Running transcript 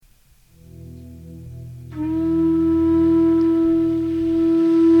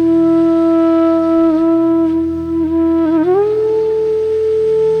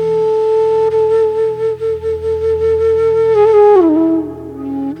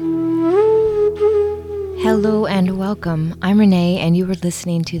Hello and welcome. I'm Renee, and you are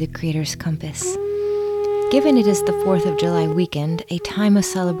listening to The Creator's Compass. Given it is the 4th of July weekend, a time of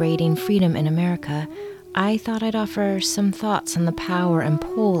celebrating freedom in America, I thought I'd offer some thoughts on the power and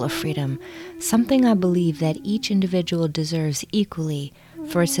pull of freedom, something I believe that each individual deserves equally,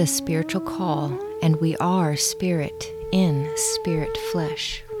 for it's a spiritual call, and we are spirit in spirit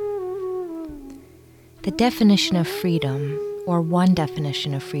flesh. The definition of freedom, or one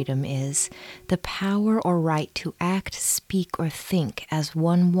definition of freedom, is the power or right to act, speak, or think as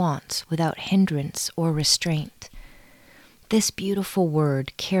one wants without hindrance or restraint. This beautiful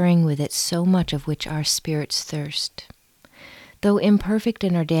word carrying with it so much of which our spirits thirst. Though imperfect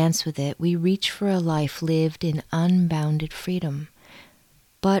in our dance with it, we reach for a life lived in unbounded freedom.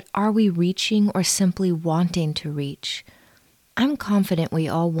 But are we reaching or simply wanting to reach? I'm confident we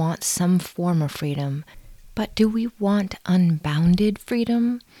all want some form of freedom. But do we want unbounded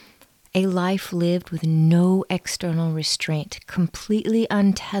freedom? A life lived with no external restraint, completely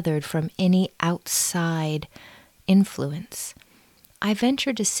untethered from any outside influence? I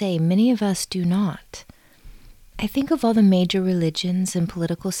venture to say many of us do not. I think of all the major religions and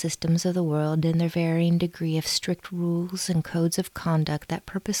political systems of the world and their varying degree of strict rules and codes of conduct that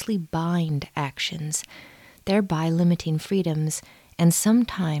purposely bind actions, thereby limiting freedoms, and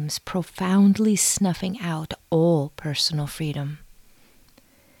sometimes profoundly snuffing out all personal freedom.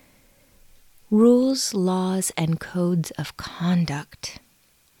 Rules, laws, and codes of conduct.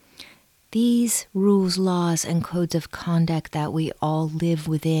 These rules, laws, and codes of conduct that we all live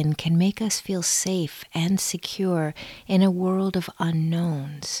within can make us feel safe and secure in a world of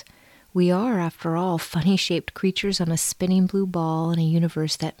unknowns. We are, after all, funny-shaped creatures on a spinning blue ball in a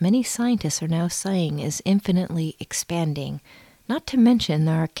universe that many scientists are now saying is infinitely expanding. Not to mention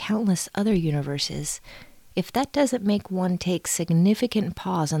there are countless other universes. If that doesn't make one take significant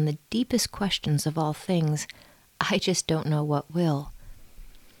pause on the deepest questions of all things, I just don't know what will.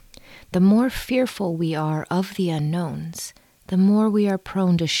 The more fearful we are of the unknowns, the more we are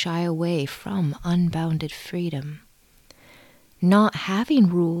prone to shy away from unbounded freedom. Not having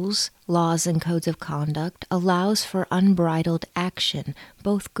rules, laws, and codes of conduct allows for unbridled action,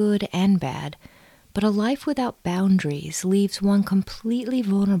 both good and bad. But a life without boundaries leaves one completely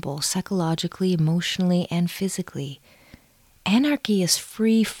vulnerable psychologically, emotionally, and physically. Anarchy is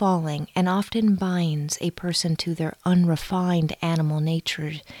free-falling and often binds a person to their unrefined animal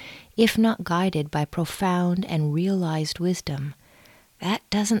nature, if not guided by profound and realized wisdom. That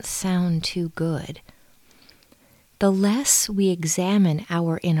doesn't sound too good. The less we examine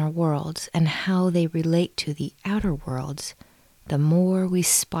our inner worlds and how they relate to the outer worlds, the more we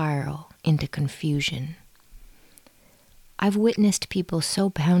spiral into confusion. I've witnessed people so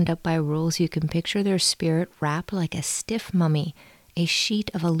bound up by rules you can picture their spirit wrapped like a stiff mummy, a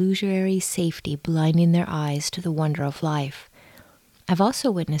sheet of illusory safety blinding their eyes to the wonder of life. I've also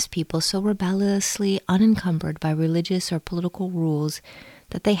witnessed people so rebelliously unencumbered by religious or political rules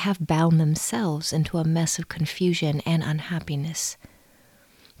that they have bound themselves into a mess of confusion and unhappiness.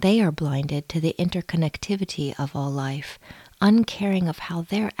 They are blinded to the interconnectivity of all life, uncaring of how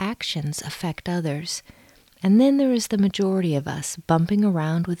their actions affect others. And then there is the majority of us bumping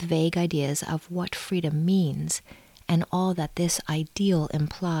around with vague ideas of what freedom means and all that this ideal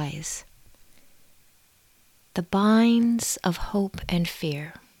implies. The binds of hope and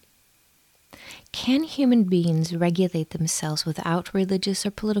fear. Can human beings regulate themselves without religious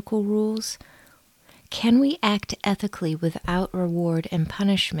or political rules? Can we act ethically without reward and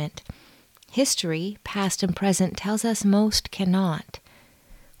punishment? History, past and present, tells us most cannot.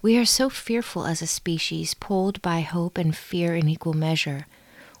 We are so fearful as a species, pulled by hope and fear in equal measure.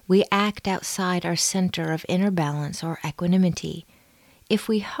 We act outside our center of inner balance or equanimity. If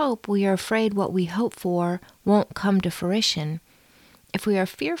we hope, we are afraid what we hope for won't come to fruition. If we are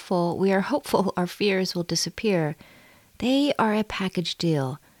fearful, we are hopeful our fears will disappear. They are a package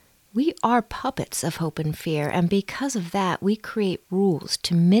deal. We are puppets of hope and fear, and because of that, we create rules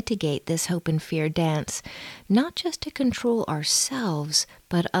to mitigate this hope and fear dance, not just to control ourselves,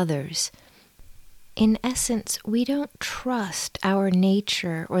 but others. In essence, we don't trust our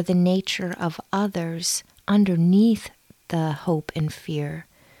nature or the nature of others underneath the hope and fear.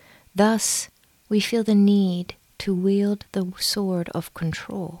 Thus, we feel the need to wield the sword of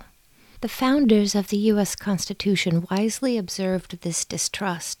control. The founders of the U.S. Constitution wisely observed this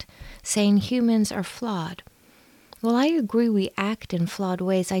distrust, saying humans are flawed. While I agree we act in flawed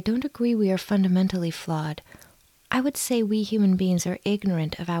ways, I don't agree we are fundamentally flawed. I would say we human beings are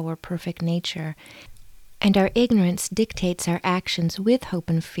ignorant of our perfect nature, and our ignorance dictates our actions with hope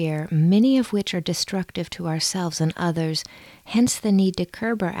and fear, many of which are destructive to ourselves and others, hence the need to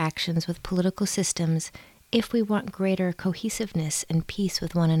curb our actions with political systems if we want greater cohesiveness and peace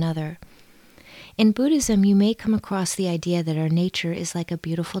with one another. In Buddhism, you may come across the idea that our nature is like a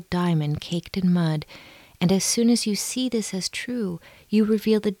beautiful diamond caked in mud, and as soon as you see this as true, you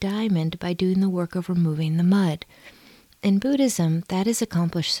reveal the diamond by doing the work of removing the mud. In Buddhism, that is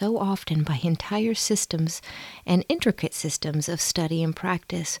accomplished so often by entire systems and intricate systems of study and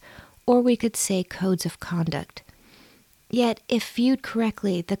practice, or we could say codes of conduct. Yet, if viewed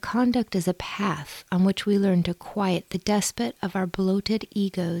correctly, the conduct is a path on which we learn to quiet the despot of our bloated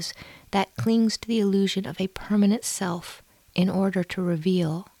egos that clings to the illusion of a permanent self in order to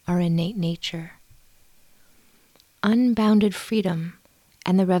reveal our innate nature. Unbounded freedom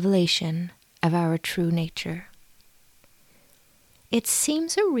and the revelation of our true nature. It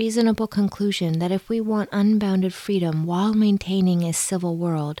seems a reasonable conclusion that if we want unbounded freedom while maintaining a civil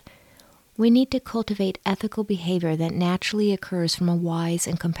world, we need to cultivate ethical behavior that naturally occurs from a wise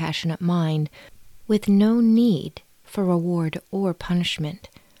and compassionate mind, with no need for reward or punishment.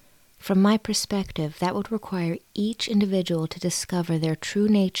 From my perspective, that would require each individual to discover their true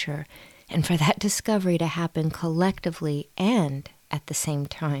nature, and for that discovery to happen collectively and at the same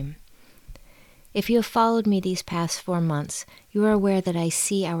time. If you have followed me these past 4 months, you are aware that I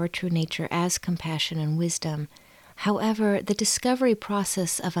see our true nature as compassion and wisdom. However, the discovery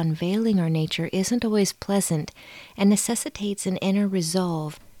process of unveiling our nature isn't always pleasant and necessitates an inner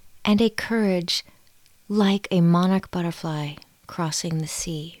resolve and a courage like a monarch butterfly crossing the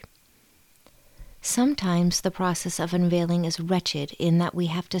sea. Sometimes the process of unveiling is wretched in that we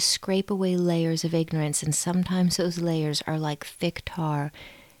have to scrape away layers of ignorance, and sometimes those layers are like thick tar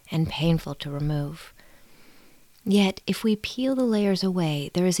and painful to remove. Yet, if we peel the layers away,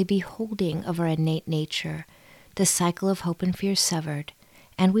 there is a beholding of our innate nature, the cycle of hope and fear severed,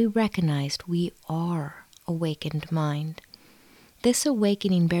 and we recognized we are awakened mind. This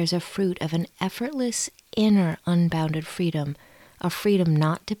awakening bears a fruit of an effortless inner unbounded freedom, a freedom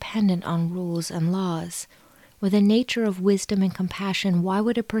not dependent on rules and laws. With a nature of wisdom and compassion, why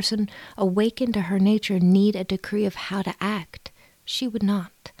would a person awakened to her nature need a decree of how to act? She would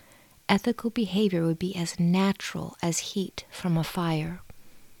not. Ethical behavior would be as natural as heat from a fire.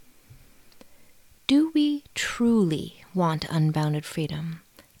 Do we truly want unbounded freedom?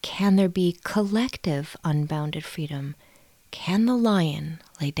 Can there be collective unbounded freedom? Can the lion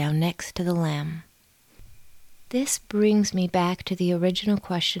lay down next to the lamb? This brings me back to the original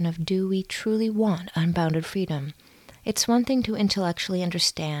question of, do we truly want unbounded freedom? It's one thing to intellectually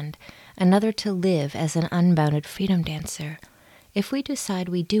understand, another to live as an unbounded freedom dancer. If we decide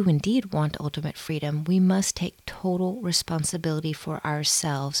we do indeed want ultimate freedom, we must take total responsibility for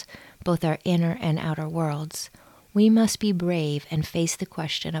ourselves, both our inner and outer worlds. We must be brave and face the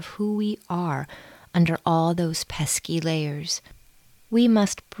question of who we are under all those pesky layers. We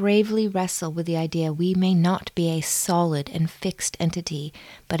must bravely wrestle with the idea we may not be a solid and fixed entity,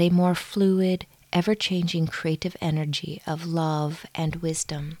 but a more fluid, ever-changing creative energy of love and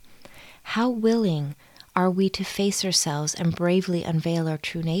wisdom. How willing are we to face ourselves and bravely unveil our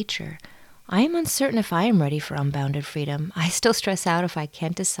true nature? I am uncertain if I am ready for unbounded freedom. I still stress out if I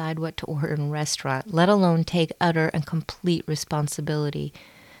can't decide what to order in a restaurant, let alone take utter and complete responsibility.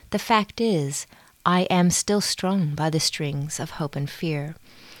 The fact is, I am still strung by the strings of hope and fear.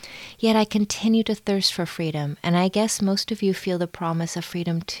 Yet I continue to thirst for freedom, and I guess most of you feel the promise of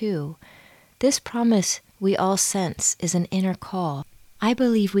freedom too. This promise we all sense is an inner call. I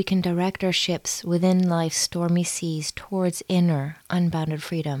believe we can direct our ships within life's stormy seas towards inner, unbounded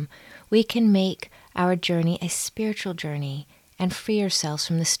freedom. We can make our journey a spiritual journey and free ourselves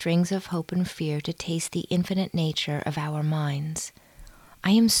from the strings of hope and fear to taste the infinite nature of our minds.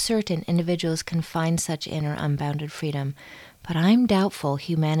 I am certain individuals can find such inner, unbounded freedom, but I'm doubtful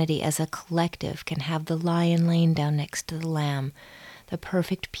humanity as a collective can have the lion laying down next to the lamb, the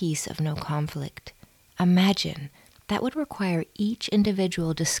perfect peace of no conflict. Imagine. That would require each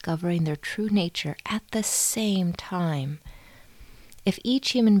individual discovering their true nature at the same time. If each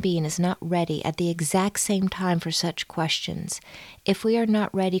human being is not ready at the exact same time for such questions, if we are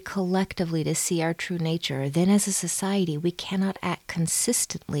not ready collectively to see our true nature, then as a society we cannot act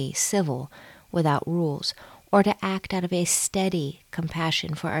consistently civil without rules, or to act out of a steady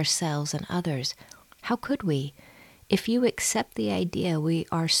compassion for ourselves and others. How could we? If you accept the idea we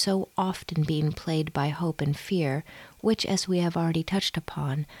are so often being played by hope and fear, which, as we have already touched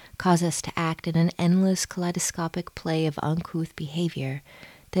upon, cause us to act in an endless kaleidoscopic play of uncouth behavior,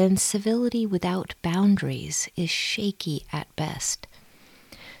 then civility without boundaries is shaky at best.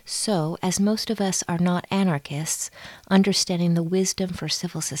 So, as most of us are not anarchists, understanding the wisdom for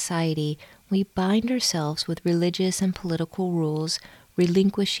civil society, we bind ourselves with religious and political rules,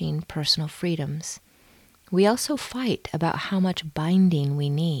 relinquishing personal freedoms. We also fight about how much binding we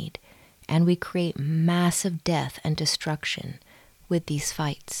need, and we create massive death and destruction with these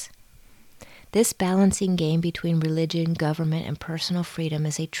fights. This balancing game between religion, government, and personal freedom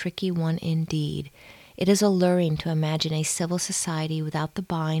is a tricky one indeed. It is alluring to imagine a civil society without the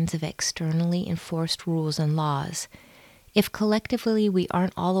binds of externally enforced rules and laws. If collectively we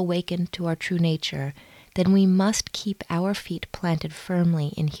aren't all awakened to our true nature, then we must keep our feet planted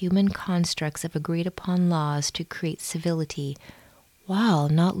firmly in human constructs of agreed-upon laws to create civility, while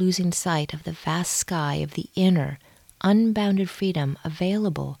not losing sight of the vast sky of the inner, unbounded freedom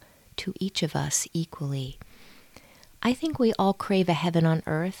available to each of us equally. I think we all crave a heaven on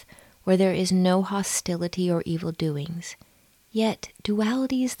earth where there is no hostility or evil doings. Yet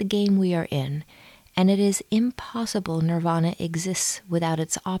duality is the game we are in, and it is impossible nirvana exists without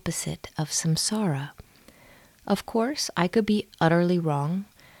its opposite of samsara. Of course, I could be utterly wrong,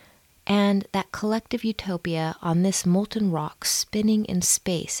 and that collective utopia on this molten rock spinning in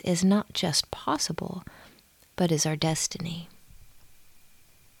space is not just possible, but is our destiny.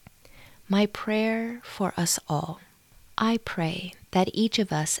 My prayer for us all. I pray that each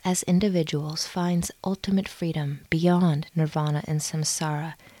of us as individuals finds ultimate freedom beyond nirvana and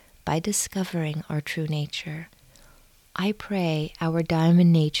samsara by discovering our true nature. I pray our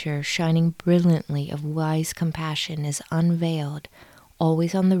diamond nature, shining brilliantly of wise compassion, is unveiled,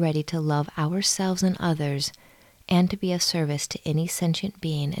 always on the ready to love ourselves and others, and to be of service to any sentient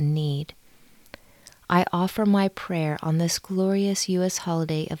being in need. I offer my prayer on this glorious U.S.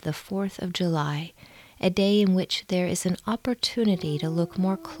 holiday of the 4th of July, a day in which there is an opportunity to look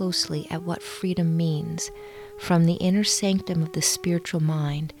more closely at what freedom means, from the inner sanctum of the spiritual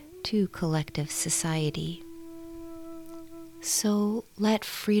mind to collective society. So let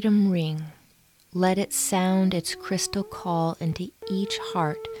freedom ring. Let it sound its crystal call into each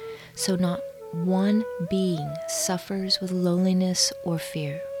heart, so not one being suffers with loneliness or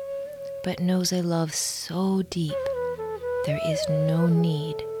fear, but knows a love so deep there is no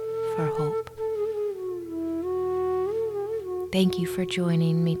need for hope. Thank you for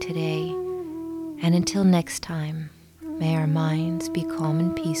joining me today, and until next time, may our minds be calm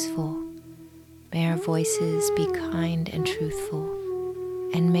and peaceful, may our voices be kind and truthful,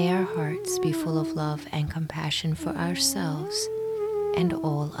 and may our hearts be full of love and compassion for ourselves and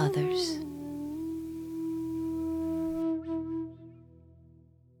all others.